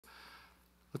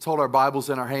Let's hold our Bibles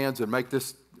in our hands and make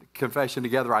this confession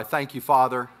together. I thank you,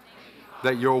 Father,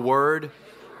 that your word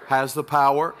has the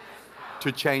power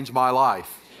to change my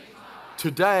life.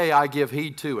 Today I give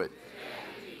heed to it.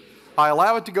 I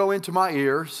allow it to go into my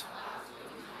ears,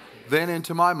 then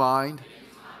into my mind,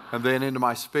 and then into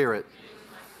my spirit.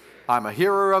 I'm a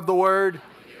hearer of the word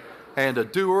and a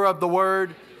doer of the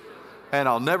word, and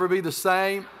I'll never be the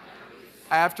same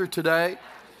after today.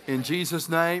 In Jesus'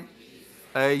 name,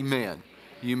 amen.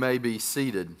 You may be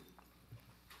seated.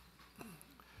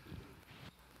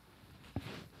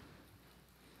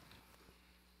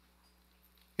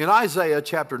 In Isaiah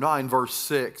chapter 9, verse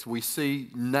 6, we see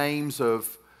names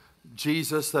of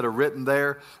Jesus that are written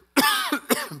there.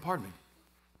 Pardon me.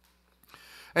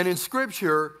 And in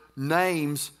Scripture,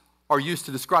 names are used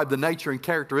to describe the nature and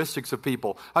characteristics of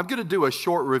people. I'm going to do a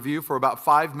short review for about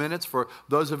 5 minutes for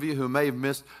those of you who may have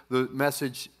missed the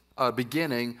message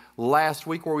beginning last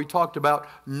week where we talked about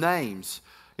names.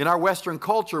 In our Western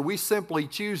culture, we simply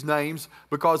choose names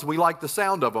because we like the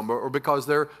sound of them or because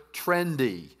they're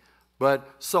trendy. But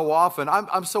so often,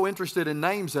 I'm so interested in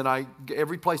names, and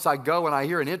every place I go and I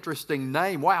hear an interesting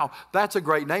name, wow, that's a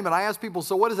great name. And I ask people,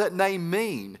 so what does that name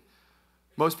mean?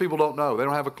 Most people don't know. They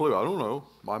don't have a clue. I don't know.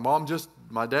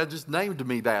 My dad just named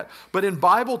me that. But in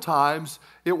Bible times,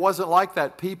 it wasn't like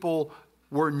that. People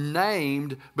were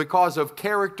named because of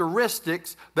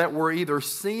characteristics that were either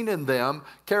seen in them,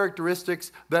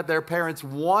 characteristics that their parents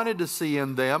wanted to see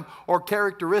in them, or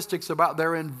characteristics about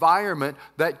their environment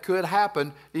that could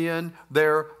happen in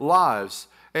their lives.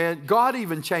 And God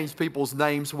even changed people's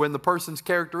names when the person's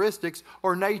characteristics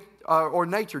or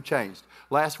nature changed.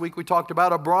 Last week we talked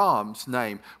about Abram's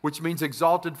name, which means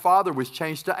exalted father, was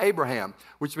changed to Abraham,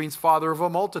 which means father of a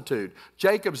multitude.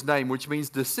 Jacob's name, which means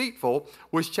deceitful,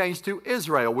 was changed to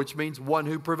Israel, which means one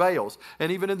who prevails.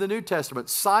 And even in the New Testament,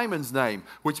 Simon's name,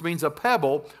 which means a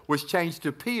pebble, was changed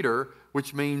to Peter,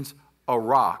 which means a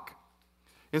rock.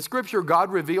 In Scripture,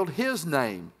 God revealed His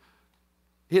name,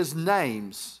 His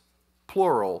names,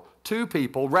 plural, to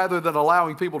people rather than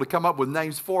allowing people to come up with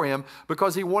names for Him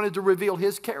because He wanted to reveal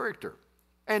His character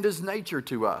and His nature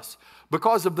to us.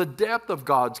 Because of the depth of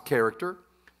God's character,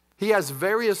 He has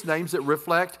various names that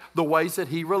reflect the ways that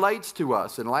He relates to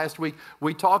us. And last week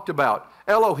we talked about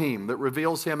Elohim, that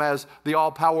reveals Him as the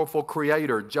all-powerful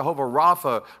Creator. Jehovah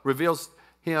Rapha reveals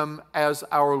Him as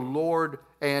our Lord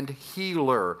and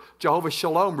healer. Jehovah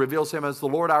Shalom reveals Him as the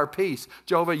Lord our peace.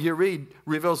 Jehovah Yirid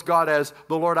reveals God as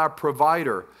the Lord our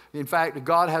provider. In fact,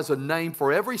 God has a name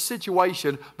for every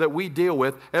situation that we deal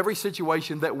with, every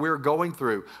situation that we're going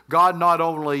through. God not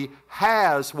only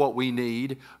has what we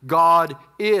need, God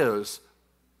is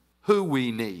who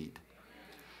we need.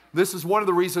 This is one of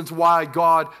the reasons why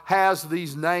God has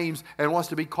these names and wants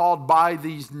to be called by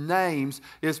these names,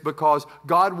 is because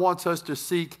God wants us to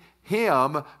seek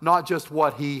Him, not just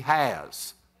what He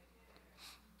has.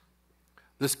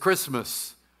 This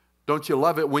Christmas, don't you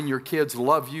love it when your kids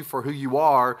love you for who you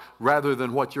are rather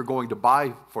than what you're going to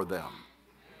buy for them?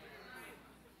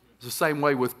 It's the same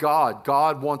way with God.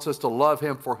 God wants us to love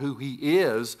Him for who He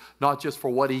is, not just for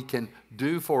what He can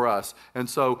do for us. And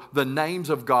so the names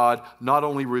of God not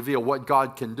only reveal what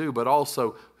God can do, but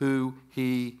also who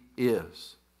He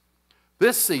is.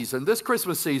 This season, this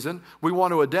Christmas season, we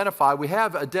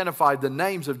have identified the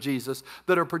names of Jesus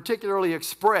that are particularly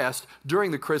expressed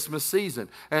during the Christmas season.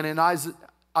 And in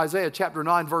Isaiah chapter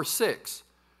 9, verse 6,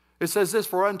 it says this,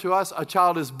 "For unto us a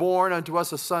child is born, unto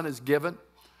us a son is given,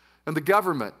 and the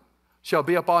government shall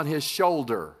be upon His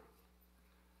shoulder.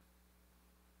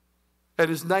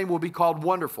 And His name will be called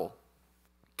Wonderful,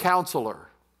 Counselor,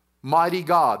 Mighty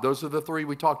God." Those are the three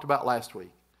we talked about last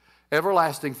week.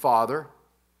 "Everlasting Father,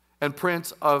 and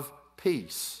Prince of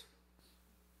Peace."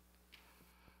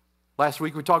 Last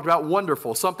week we talked about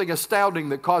wonderful, something astounding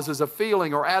that causes a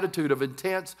feeling or attitude of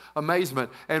intense amazement.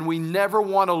 And we never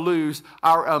want to lose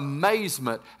our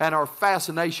amazement and our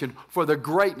fascination for the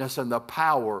greatness and the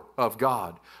power of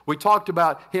God. We talked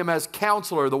about Him as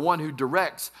Counselor, the one who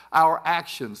directs our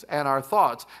actions and our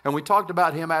thoughts. And we talked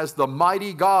about Him as the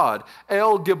mighty God,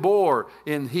 El Gibor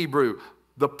in Hebrew,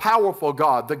 the powerful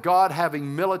God, the God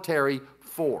having military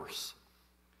force.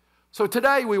 So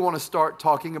today we want to start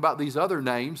talking about these other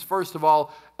names. First of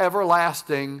all,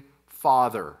 Everlasting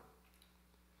Father.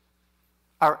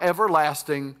 Our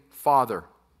Everlasting Father.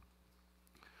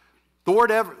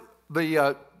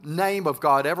 The name of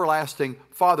God, Everlasting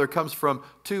Father, comes from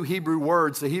two Hebrew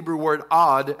words. The Hebrew word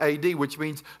ad, A-D, which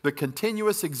means the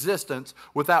continuous existence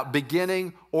without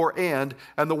beginning or end.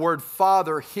 And the word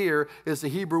Father here is the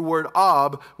Hebrew word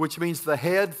Ab, which means the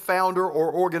head, founder,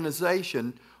 or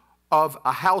organization of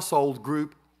a household,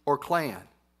 group, or clan.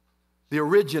 the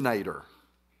originator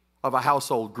of a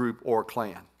household group or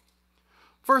clan.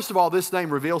 First of all, this name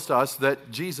reveals to us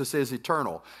that Jesus is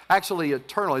eternal. Actually,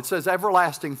 eternal. It says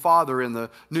everlasting Father in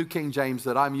the New King James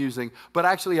that I'm using, but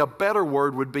actually a better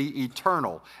word would be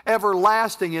eternal.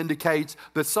 Everlasting indicates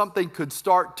that something could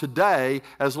start today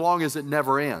as long as it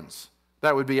never ends.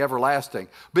 That would be everlasting.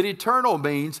 But eternal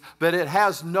means that it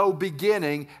has no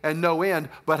beginning and no end,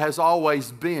 but has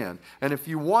always been. And if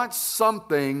you want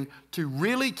something to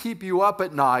really keep you up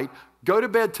at night, go to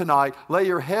bed tonight, lay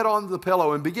your head on the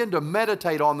pillow, and begin to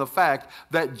meditate on the fact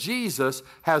that Jesus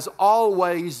has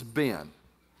always been.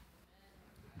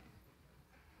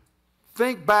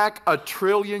 Think back 1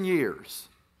 trillion years.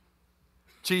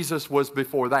 Jesus was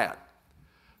before that.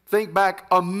 Think back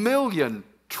 1,000,000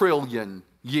 trillion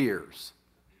years.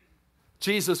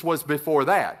 Jesus was before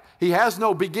that. He has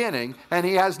no beginning and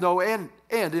he has no end.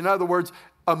 In other words,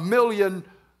 1,000,000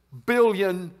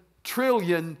 billion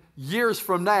trillion years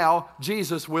from now,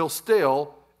 Jesus will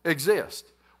still exist,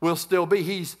 will still be.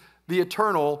 He's the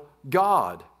eternal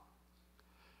God.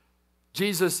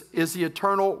 Jesus is the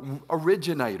eternal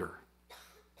originator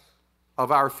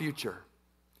of our future.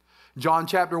 John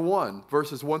chapter 1,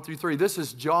 verses 1 through 3. This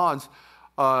is John's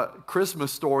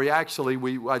Christmas story. Actually,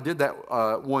 I did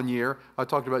that one year. I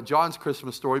talked about John's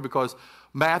Christmas story because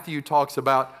Matthew talks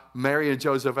about Mary and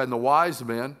Joseph and the wise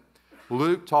men.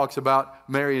 Luke talks about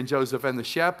Mary and Joseph and the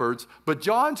shepherds. But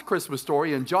John's Christmas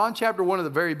story in John chapter 1 at the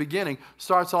very beginning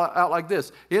starts out like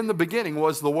this. In the beginning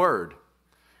was the Word.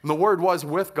 And the Word was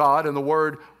with God, and the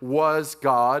Word was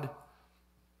God.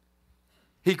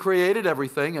 He created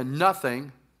everything, and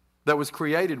nothing that was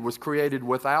created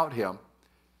without Him.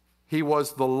 He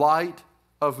was the light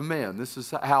of men. This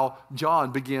is how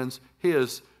John begins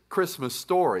his Christmas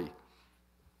story.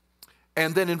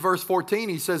 And then in verse 14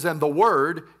 he says, and the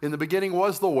Word, in the beginning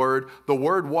was the Word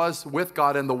was with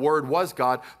God, and the Word was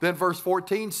God. Then verse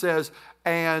 14 says,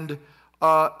 and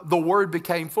the Word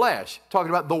became flesh. Talking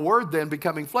about the Word then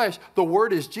becoming flesh. The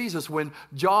Word is Jesus. When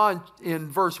John in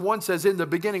verse 1 says, in the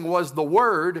beginning was the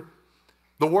Word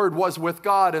was with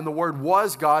God, and the Word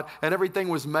was God, and everything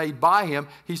was made by Him.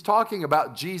 He's talking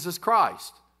about Jesus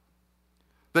Christ.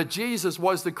 That Jesus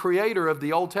was the creator of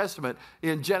the Old Testament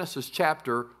in Genesis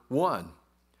chapter 1.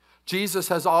 Jesus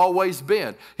has always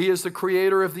been. He is the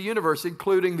creator of the universe,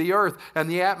 including the earth and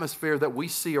the atmosphere that we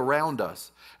see around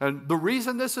us. And the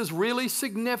reason this is really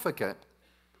significant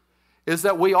is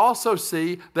that we also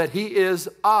see that He is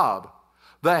Ab,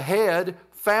 the head,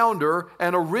 founder,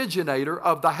 and originator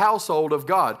of the household of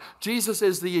God. Jesus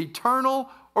is the eternal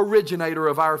originator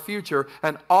of our future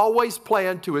and always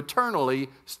planned to eternally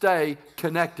stay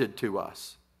connected to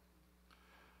us.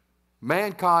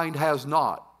 Mankind has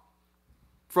not,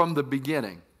 from the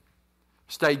beginning,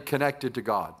 stayed connected to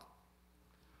God.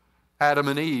 Adam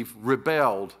and Eve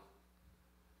rebelled.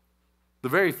 The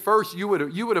very first, you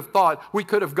would have thought we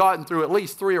could have gotten through at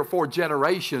least 3 or 4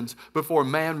 generations before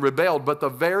man rebelled. But the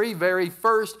very, very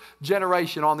first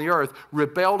generation on the earth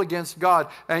rebelled against God.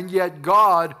 And yet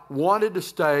God wanted to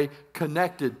stay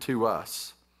connected to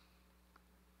us.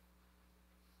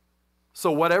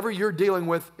 So whatever you're dealing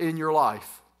with in your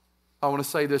life, I want to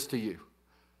say this to you.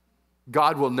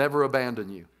 God will never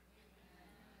abandon you.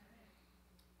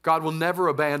 God will never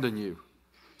abandon you.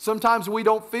 Sometimes we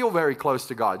don't feel very close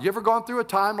to God. You ever gone through a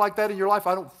time like that in your life?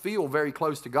 I don't feel very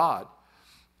close to God.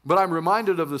 But I'm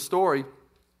reminded of the story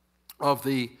of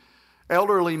the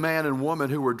elderly man and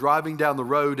woman who were driving down the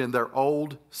road in their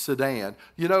old sedan.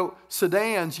 You know,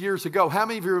 sedans years ago, how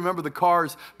many of you remember the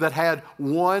cars that had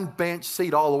one bench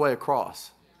seat all the way across?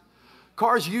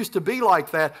 Cars used to be like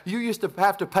that. You used to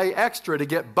have to pay extra to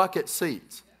get bucket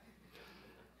seats.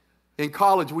 In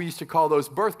college, we used to call those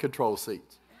birth control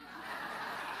seats.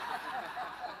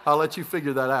 I'll let you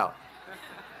figure that out.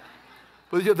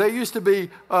 But there used to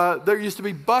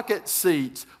be bucket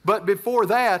seats. But before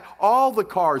that, all the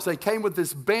cars, they came with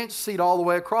this bench seat all the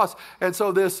way across. And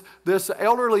so this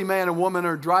elderly man and woman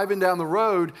are driving down the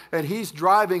road, and he's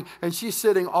driving, and she's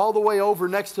sitting all the way over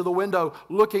next to the window,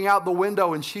 looking out the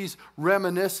window, and she's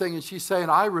reminiscing, and she's saying,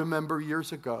 I remember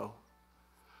years ago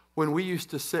when we used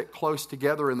to sit close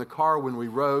together in the car when we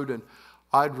rode, and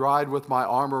I'd ride with my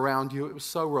arm around you. It was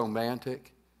so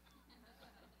romantic.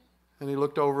 And he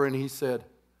looked over and he said,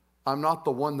 I'm not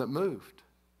the one that moved.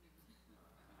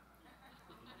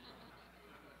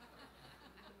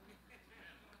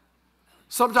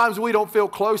 Sometimes we don't feel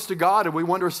close to God and we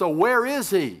wonder, so where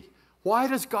is He? Why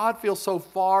does God feel so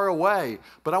far away?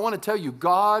 But I want to tell you,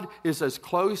 God is as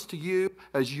close to you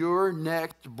as your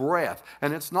next breath.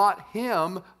 And it's not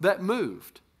Him that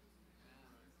moved.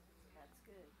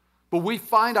 But we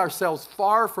find ourselves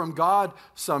far from God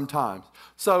sometimes.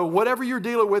 So whatever you're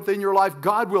dealing with in your life,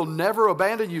 God will never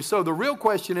abandon you. So the real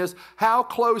question is, how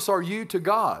close are you to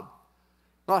God?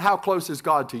 Not how close is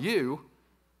God to you.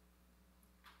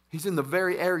 He's in the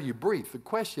very air you breathe. The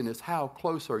question is, how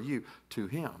close are you to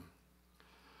Him?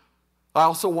 I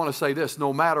also want to say this,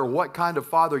 no matter what kind of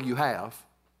father you have,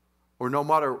 or no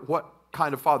matter what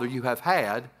kind of father you have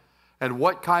had, and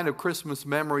what kind of Christmas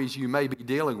memories you may be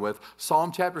dealing with,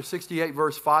 Psalm chapter 68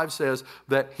 verse 5 says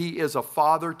that He is a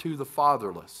father to the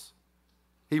fatherless.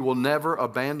 He will never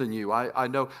abandon you. I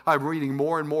know I'm reading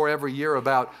more and more every year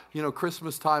about,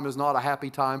 Christmas time is not a happy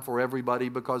time for everybody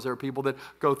because there are people that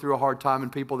go through a hard time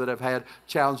and people that have had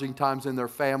challenging times in their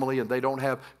family and they don't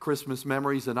have Christmas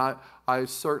memories. And I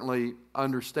certainly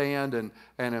understand and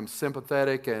am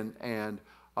sympathetic and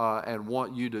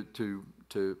want you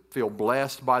to feel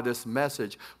blessed by this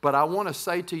message. But I want to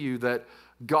say to you that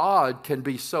God can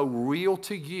be so real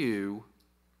to you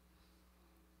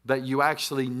that you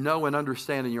actually know and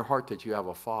understand in your heart that you have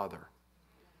a Father.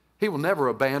 He will never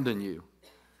abandon you.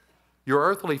 Your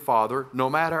earthly father, no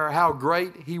matter how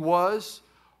great he was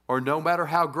or no matter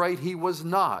how great he was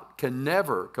not, can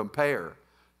never compare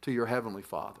to your heavenly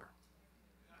Father.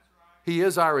 He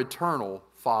is our eternal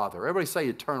Father. Everybody say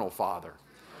eternal Father.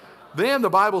 Then the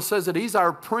Bible says that He's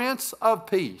our Prince of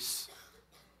Peace.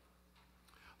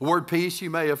 The word peace,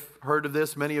 you may have heard of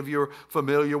this. Many of you are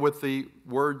familiar with the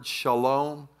word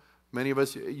shalom. Many of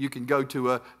us, you can go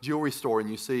to a jewelry store and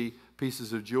you see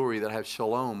pieces of jewelry that have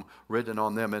shalom written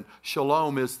on them. And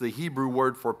shalom is the Hebrew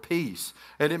word for peace.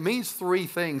 And it means three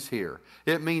things here.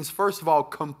 It means, first of all,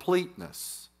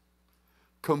 completeness.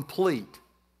 Complete.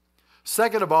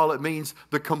 Second of all, it means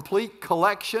the complete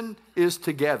collection is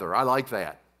together. I like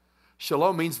that.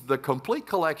 Shalom means the complete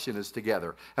collection is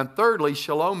together. And thirdly,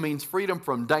 shalom means freedom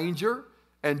from danger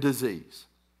and disease.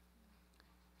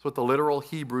 That's what the literal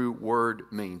Hebrew word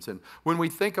means. And when we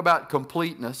think about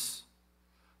completeness,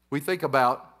 we think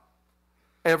about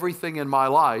everything in my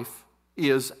life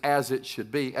is as it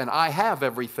should be. And I have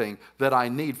everything that I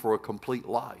need for a complete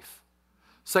life.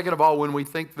 Second of all, when we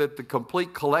think that the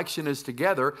complete collection is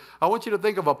together, I want you to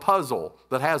think of a puzzle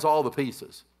that has all the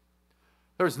pieces.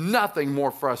 There's nothing more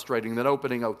frustrating than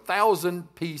opening a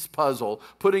 1,000-piece puzzle,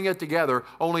 putting it together,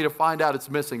 only to find out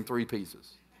it's missing 3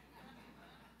 pieces.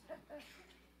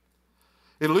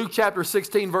 In Luke chapter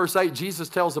 16, verse 8, Jesus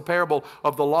tells the parable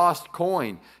of the lost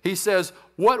coin. He says,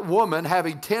 "What woman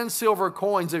having 10 silver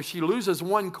coins, if she loses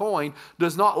 1 coin,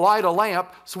 does not light a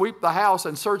lamp, sweep the house,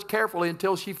 and search carefully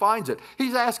until she finds it?"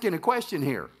 He's asking a question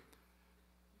here.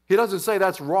 He doesn't say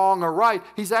that's wrong or right.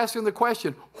 He's asking the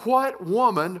question, what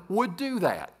woman would do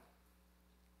that?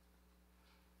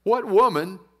 What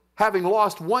woman, having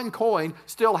lost 1 coin,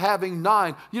 still having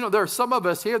 9? There are some of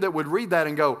us here that would read that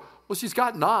and go, well, she's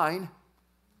got 9.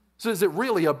 So is it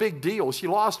really a big deal? She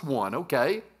lost 1,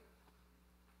 okay.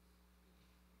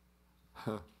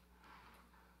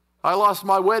 I lost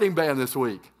my wedding band this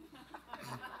week.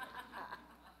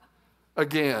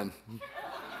 Again.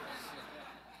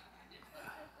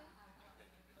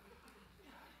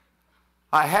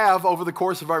 I have, over the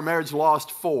course of our marriage,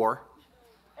 lost 4.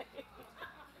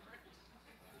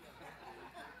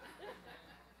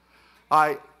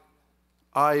 I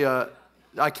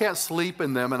can't sleep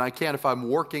in them, and I can't, if I'm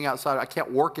working outside, I can't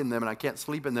work in them, and I can't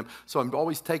sleep in them. So I'm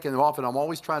always taking them off, and I'm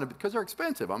always trying to, because they're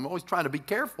expensive, I'm always trying to be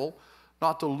careful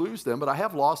not to lose them, but I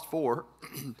have lost 4.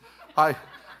 I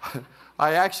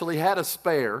actually had a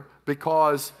spare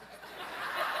because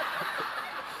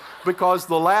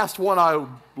the last one I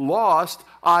lost,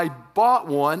 I bought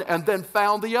one and then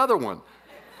found the other one.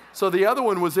 So the other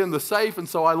one was in the safe, and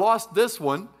so I lost this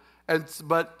one.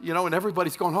 But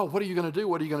everybody's going, oh, what are you going to do?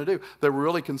 What are you going to do? They were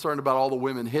really concerned about all the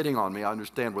women hitting on me, I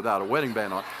understand, without a wedding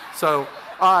band on. So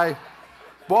I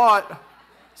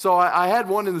had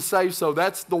one in the safe, so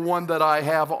that's the one that I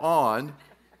have on.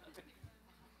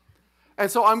 And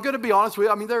so I'm going to be honest with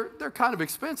you, I mean, they're kind of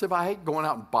expensive. I hate going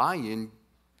out and buying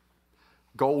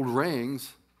gold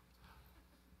rings.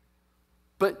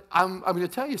 But I'm going to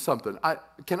tell you something. I'm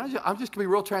just going to be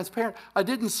real transparent. I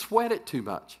didn't sweat it too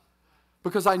much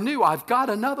because I knew I've got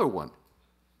another one.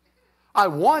 I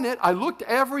want it. I looked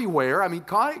everywhere. I mean,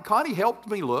 Connie helped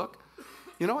me look,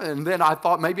 and then I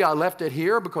thought maybe I left it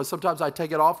here because sometimes I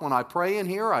take it off when I pray in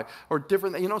here or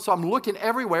different, so I'm looking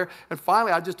everywhere. And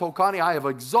finally, I just told Connie, I have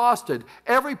exhausted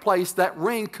every place that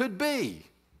ring could be.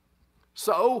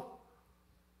 So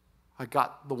I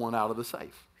got the one out of the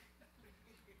safe.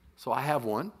 So I have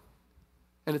one,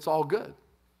 and it's all good.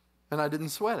 And I didn't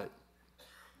sweat it.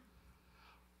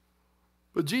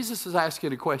 But Jesus is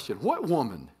asking a question. What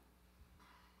woman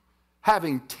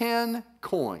having 10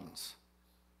 coins,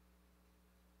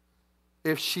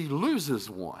 if she loses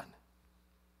one,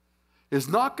 is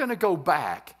not going to go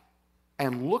back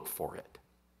and look for it.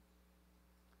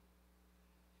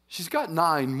 She's got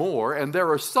 9 more, and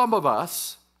there are some of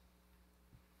us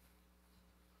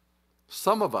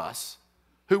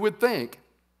who would think,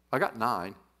 I got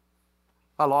 9.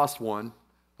 I lost one.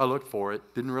 I looked for it,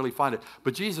 didn't really find it.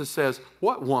 But Jesus says,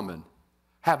 what woman,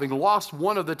 having lost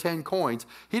one of the 10 coins,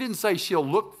 he didn't say she'll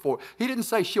look for it. He didn't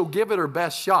say she'll give it her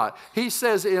best shot. He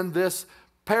says in this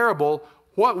parable,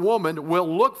 what woman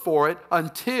will look for it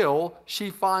until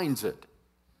she finds it?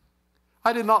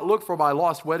 I did not look for my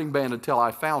lost wedding band until I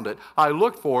found it. I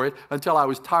looked for it until I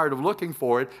was tired of looking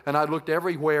for it, and I looked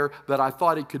everywhere that I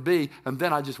thought it could be, and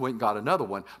then I just went and got another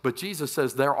one. But Jesus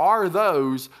says there are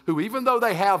those who, even though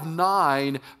they have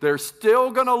 9, they're still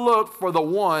going to look for the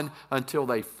one until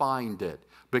they find it,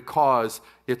 because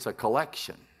it's a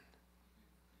collection.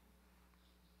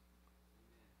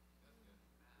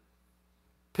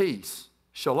 Peace,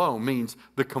 shalom, means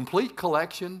the complete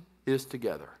collection is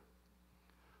together.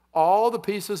 All the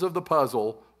pieces of the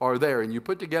puzzle are there, and you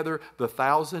put together the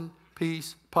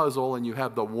 1,000-piece puzzle, and you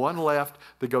have the one left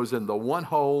that goes in the one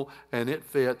hole, and it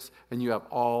fits, and you have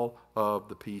all of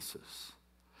the pieces.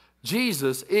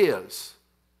 Jesus is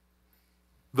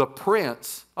the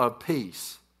Prince of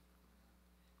Peace.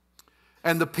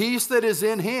 And the peace that is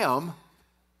in him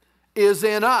is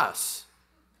in us.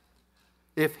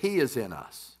 If he is in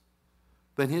us,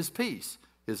 then his peace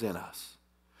is in us.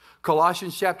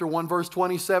 Colossians chapter 1 verse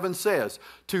 27 says,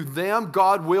 to them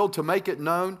God willed to make it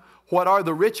known what are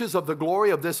the riches of the glory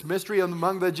of this mystery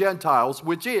among the Gentiles,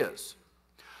 which is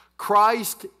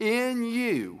Christ in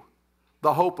you,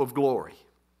 the hope of glory.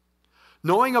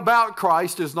 Knowing about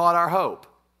Christ is not our hope.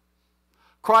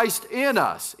 Christ in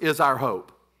us is our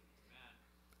hope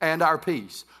and our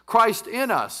peace. Christ in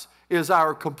us is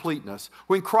our completeness.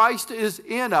 When Christ is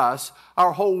in us,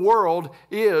 our whole world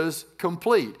is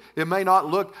complete. It may not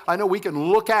look, I know we can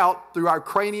look out through our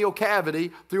cranial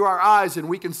cavity, through our eyes, and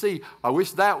we can see, I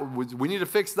wish that was, we need to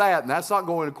fix that, and that's not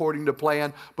going according to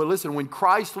plan. But listen, when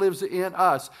Christ lives in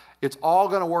us, it's all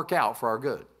going to work out for our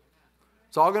good.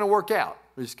 It's all going to work out.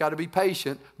 We just got to be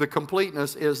patient. The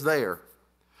completeness is there.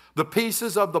 The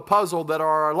pieces of the puzzle that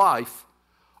are our life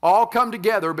all come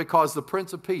together because the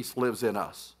Prince of Peace lives in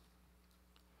us.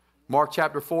 Mark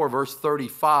chapter 4, verse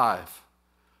 35.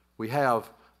 We have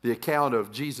the account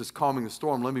of Jesus calming the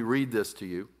storm. Let me read this to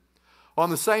you. On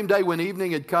the same day when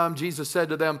evening had come, Jesus said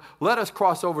to them, let us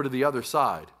cross over to the other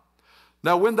side.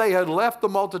 Now when they had left the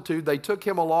multitude, they took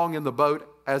him along in the boat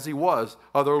as he was.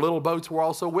 Other little boats were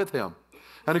also with him.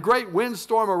 And a great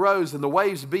windstorm arose, and the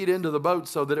waves beat into the boat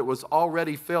so that it was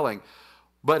already filling.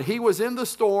 But he was in the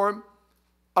storm,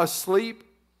 asleep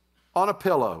on a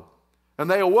pillow. And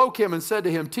they awoke him and said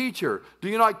to him, teacher, do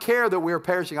you not care that we are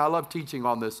perishing? I love teaching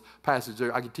on this passage.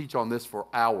 I could teach on this for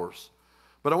hours.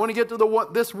 But I want to get to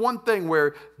this one thing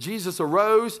where Jesus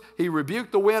arose, he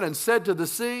rebuked the wind and said to the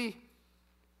sea,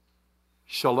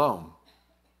 shalom.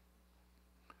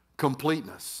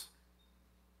 Completeness.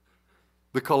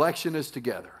 The collection is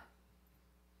together.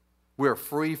 We're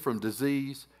free from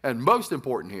disease. And most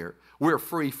important here, we're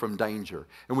free from danger.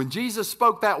 And when Jesus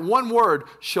spoke that one word,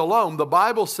 shalom, the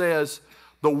Bible says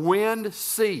the wind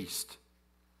ceased.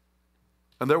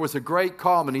 And there was a great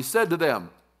calm. And he said to them,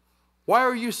 why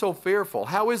are you so fearful?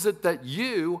 How is it that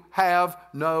you have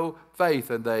no faith?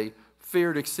 And they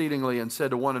feared exceedingly and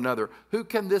said to one another, who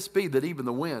can this be that even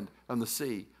the wind and the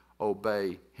sea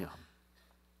obey him?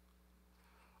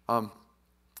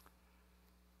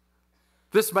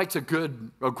 This makes a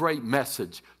great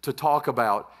message to talk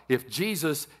about. If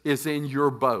Jesus is in your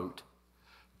boat,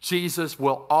 Jesus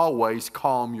will always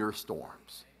calm your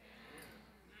storms.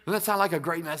 Doesn't that sound like a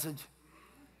great message?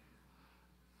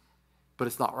 But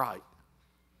it's not right.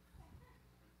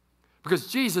 Because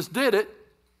Jesus did it,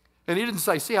 and he didn't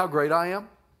say, see how great I am?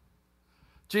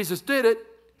 Jesus did it.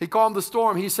 He calmed the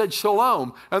storm. He said,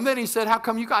 shalom. And then he said, how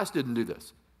come you guys didn't do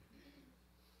this?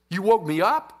 You woke me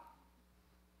up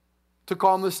to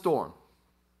calm the storm.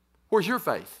 Where's your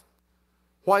faith?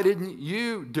 Why didn't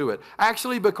you do it?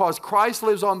 Actually, because Christ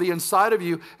lives on the inside of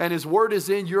you and his word is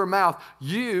in your mouth,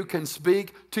 you can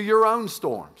speak to your own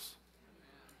storms.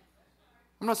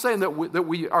 I'm not saying that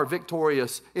we are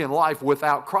victorious in life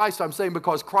without Christ. I'm saying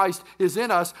because Christ is in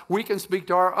us, we can speak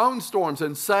to our own storms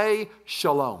and say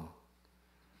shalom.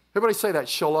 Everybody say that,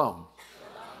 shalom.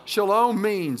 Shalom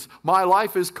means my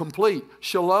life is complete.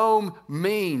 Shalom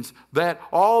means that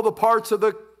all the parts of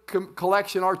the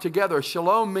collection are together.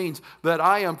 Shalom means that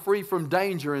I am free from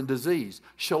danger and disease.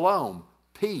 Shalom,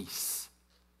 peace.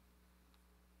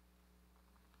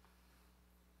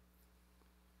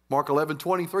 Mark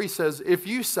 11:23 says, if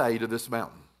you say to this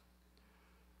mountain,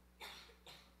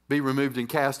 be removed and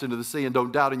cast into the sea, and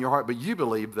don't doubt in your heart, but you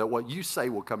believe that what you say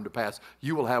will come to pass,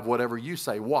 you will have whatever you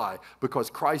say. Why? Because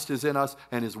Christ is in us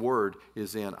and His word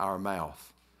is in our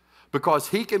mouth. Because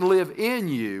He can live in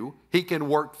you, He can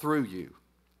work through you.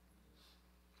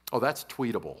 Oh, that's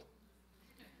tweetable.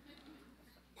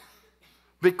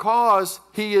 Because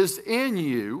He is in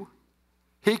you,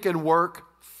 He can work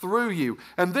through you.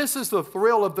 And this is the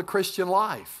thrill of the Christian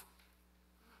life.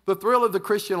 The thrill of the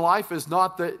Christian life is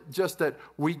not just that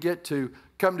we get to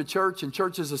come to church, and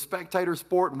church is a spectator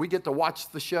sport, and we get to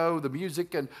watch the show, the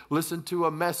music, and listen to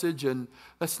a message, and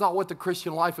that's not what the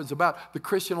Christian life is about. The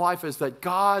Christian life is that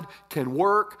God can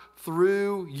work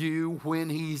through you when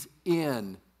He's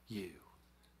in you.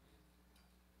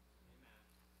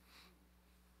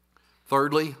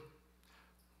 Thirdly,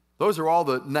 those are all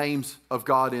the names of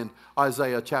God in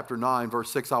Isaiah chapter 9,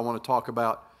 verse 6 I want to talk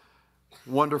about.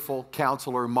 Wonderful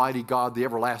Counselor, Mighty God, the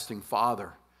Everlasting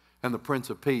Father, and the Prince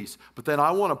of Peace. But then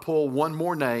I want to pull one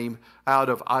more name out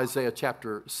of Isaiah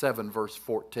chapter 7, verse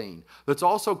 14. That's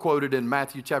also quoted in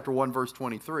Matthew chapter 1, verse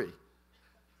 23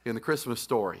 in the Christmas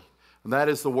story. And that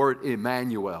is the word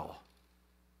Emmanuel.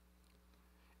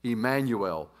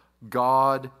 Emmanuel.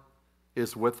 God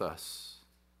is with us.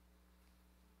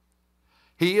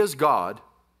 He is God.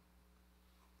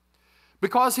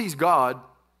 Because He's God,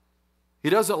 He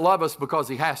doesn't love us because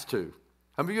He has to.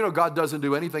 I mean, you know, God doesn't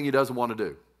do anything He doesn't want to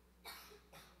do.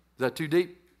 Is that too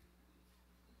deep?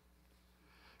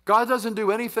 God doesn't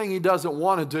do anything He doesn't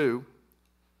want to do.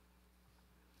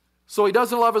 So He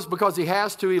doesn't love us because He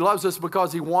has to. He loves us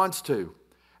because He wants to.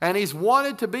 And He's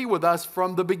wanted to be with us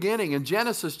from the beginning. In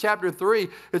Genesis chapter 3,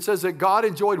 it says that God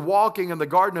enjoyed walking in the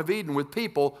Garden of Eden with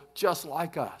people just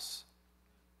like us.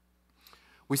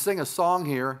 We sing a song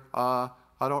here.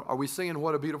 Are we singing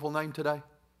What a Beautiful Name today?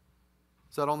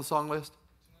 Is that on the song list?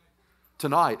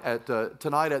 Tonight at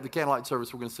the candlelight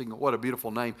service, we're going to sing What a Beautiful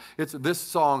Name. This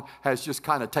song has just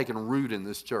kind of taken root in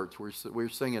this church. We're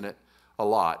singing it a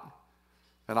lot,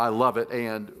 and I love it.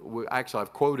 And actually,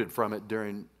 I've quoted from it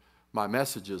during my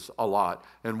messages a lot.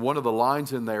 And one of the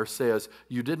lines in there says,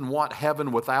 "You didn't want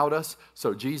heaven without us,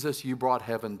 so Jesus, you brought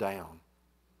heaven down."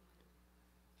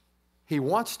 He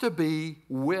wants to be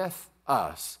with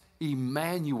us.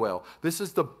 Emmanuel. This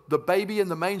is the baby in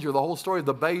the manger, the whole story of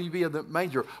the baby in the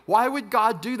manger. Why would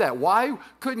God do that? Why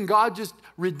couldn't God just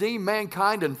redeem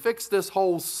mankind and fix this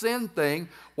whole sin thing?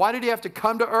 Why did He have to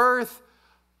come to earth,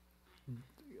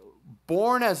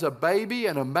 born as a baby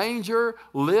in a manger,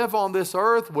 live on this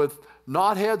earth with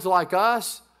knotheads like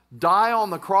us, die on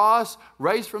the cross,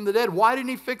 raised from the dead? Why didn't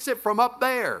He fix it from up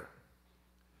there?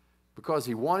 Because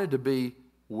He wanted to be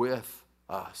with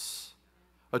us.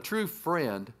 A true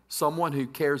friend, someone who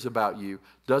cares about you,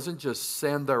 doesn't just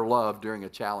send their love during a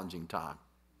challenging time.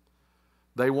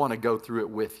 They want to go through it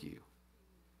with you.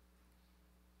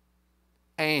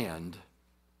 And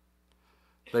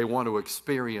they want to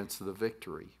experience the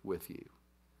victory with you.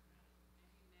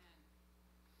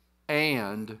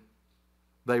 And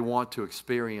they want to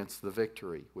experience the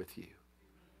victory with you.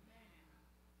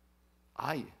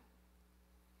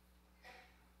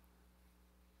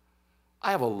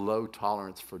 I have a low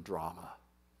tolerance for drama.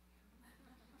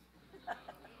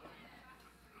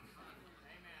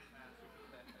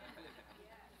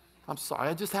 I'm sorry,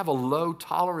 I just have a low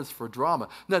tolerance for drama.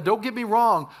 Now, don't get me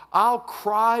wrong, I'll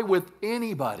cry with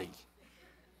anybody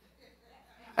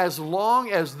as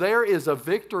long as there is a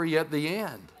victory at the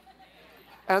end.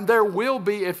 And there will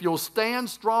be, if you'll stand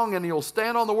strong and you'll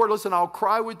stand on the word. Listen, I'll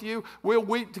cry with you. We'll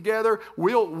weep together.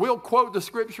 We'll quote the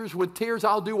scriptures with tears.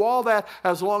 I'll do all that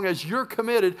as long as you're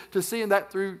committed to seeing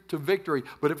that through to victory.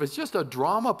 But if it's just a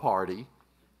drama party,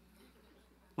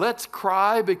 let's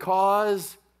cry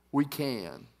because we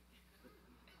can.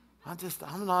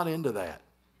 I'm not into that.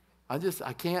 I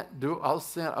can't do it. I'll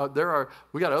send,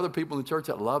 we got other people in the church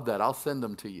that love that. I'll send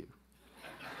them to you.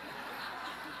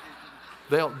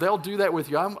 They'll do that with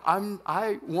you.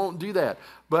 I won't do that.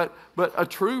 But a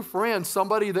true friend,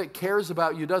 somebody that cares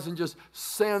about you, doesn't just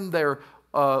send their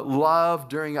love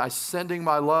during sending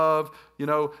my love. You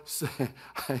know,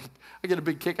 I get a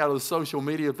big kick out of the social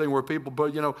media thing where people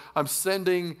put, you know, I'm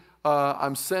sending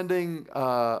nice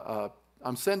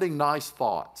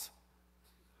thoughts.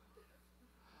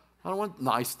 I don't want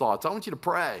nice thoughts. I want you to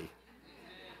pray.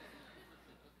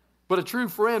 But a true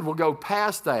friend will go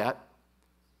past that.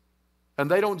 And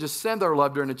they don't just send their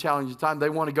love during a challenging time. They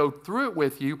want to go through it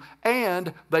with you,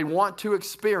 and they want to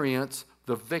experience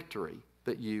the victory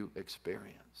that you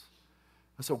experience.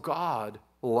 And so God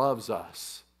loves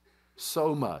us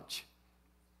so much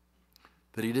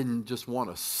that He didn't just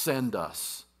want to send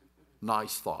us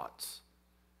nice thoughts.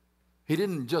 He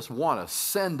didn't just want to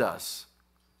send us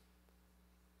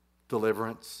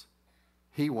deliverance.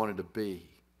 He wanted to be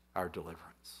our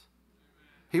deliverance.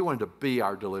 He wanted to be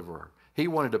our deliverer. He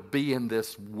wanted to be in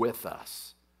this with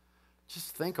us.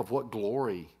 Just think of what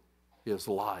glory is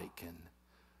like, and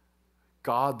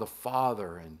God the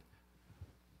Father and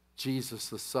Jesus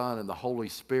the Son and the Holy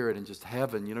Spirit and just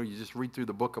heaven. You know, you just read through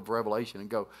the book of Revelation and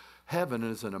go, heaven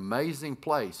is an amazing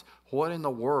place. What in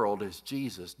the world is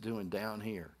Jesus doing down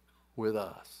here with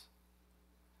us?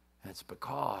 And it's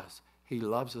because he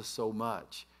loves us so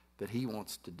much that he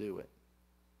wants to do it.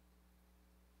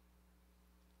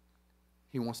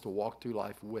 He wants to walk through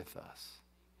life with us.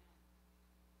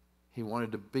 He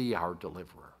wanted to be our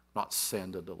deliverer, not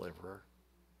send a deliverer.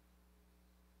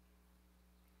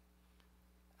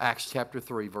 Acts chapter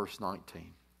 3, verse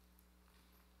 19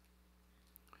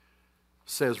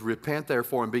 says, repent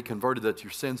therefore and be converted that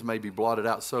your sins may be blotted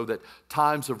out, so that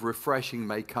times of refreshing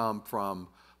may come from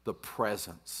the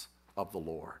presence of the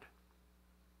Lord.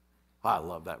 I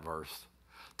love that verse.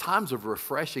 Times of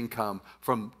refreshing come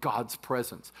from God's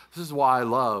presence. This is why I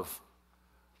love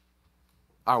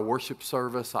our worship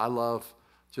service. I love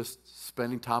just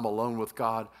spending time alone with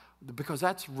God, because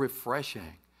that's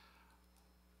refreshing.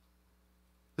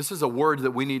 This is a word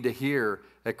that we need to hear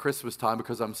at Christmas time,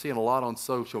 because I'm seeing a lot on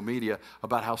social media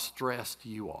about how stressed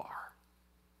you are.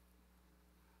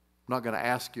 I'm not going to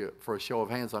ask you for a show of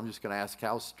hands. I'm just going to ask,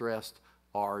 how stressed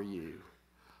are you?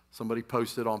 Somebody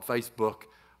posted on Facebook,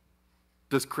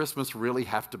 does Christmas really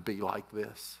have to be like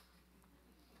this?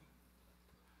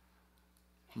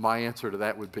 My answer to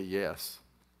that would be yes,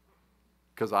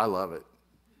 because I love it.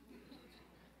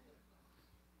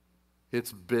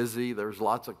 It's busy. There's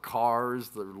lots of cars.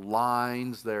 There are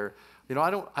lines. I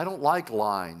don't like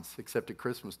lines except at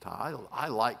Christmas time. I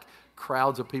like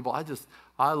crowds of people.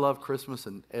 I love Christmas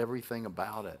and everything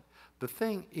about it. The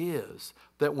thing is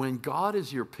that when God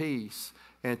is your peace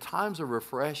and times of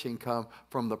refreshing come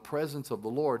from the presence of the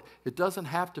Lord, it doesn't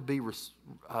have to be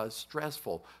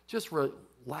stressful. Just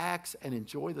relax and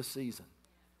enjoy the season.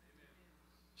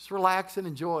 Just relax and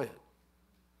enjoy it.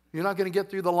 You're not going to get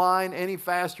through the line any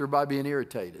faster by being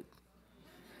irritated.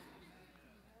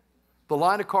 The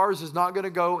line of cars is not going to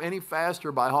go any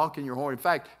faster by honking your horn. In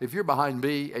fact, if you're behind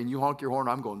me and you honk your horn,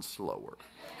 I'm going slower.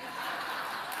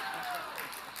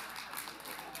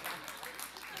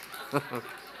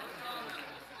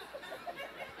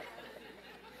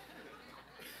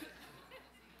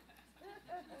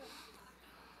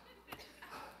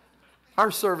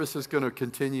 Our service is going to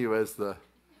continue as the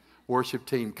worship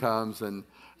team comes, and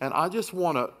I just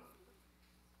want to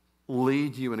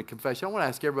lead you in a confession. I want to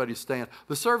ask everybody to stand.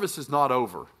 The service is not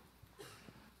over.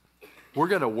 We're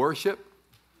going to worship,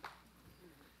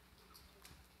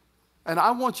 and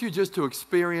I want you just to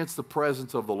experience the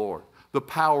presence of the Lord, the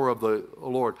power of the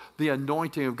Lord, the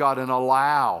anointing of God, and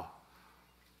allow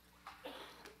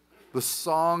the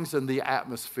songs and the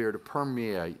atmosphere to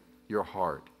permeate your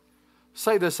heart.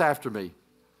 Say this after me.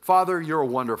 Father, you're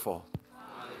wonderful.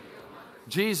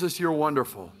 Jesus, you're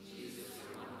wonderful.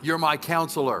 You're my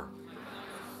counselor.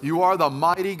 You are the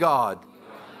mighty God.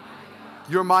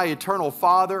 You're my eternal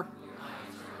Father,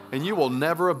 and you will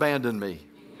never abandon me.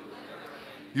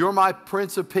 You're my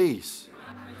Prince of Peace.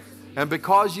 And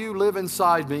because you live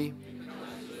inside me,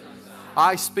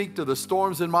 I speak to the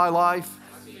storms in my life,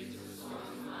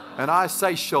 and I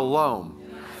say shalom.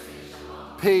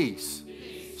 Peace.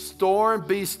 Storm,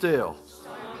 be still.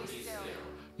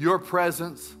 Your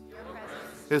presence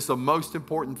is the most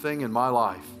important thing in my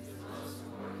life.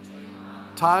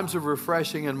 Times of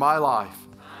refreshing in my life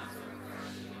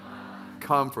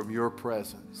come from your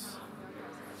presence.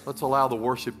 Let's allow the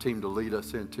worship team to lead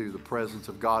us into the presence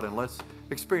of God, and let's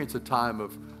experience a time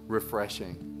of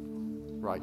refreshing.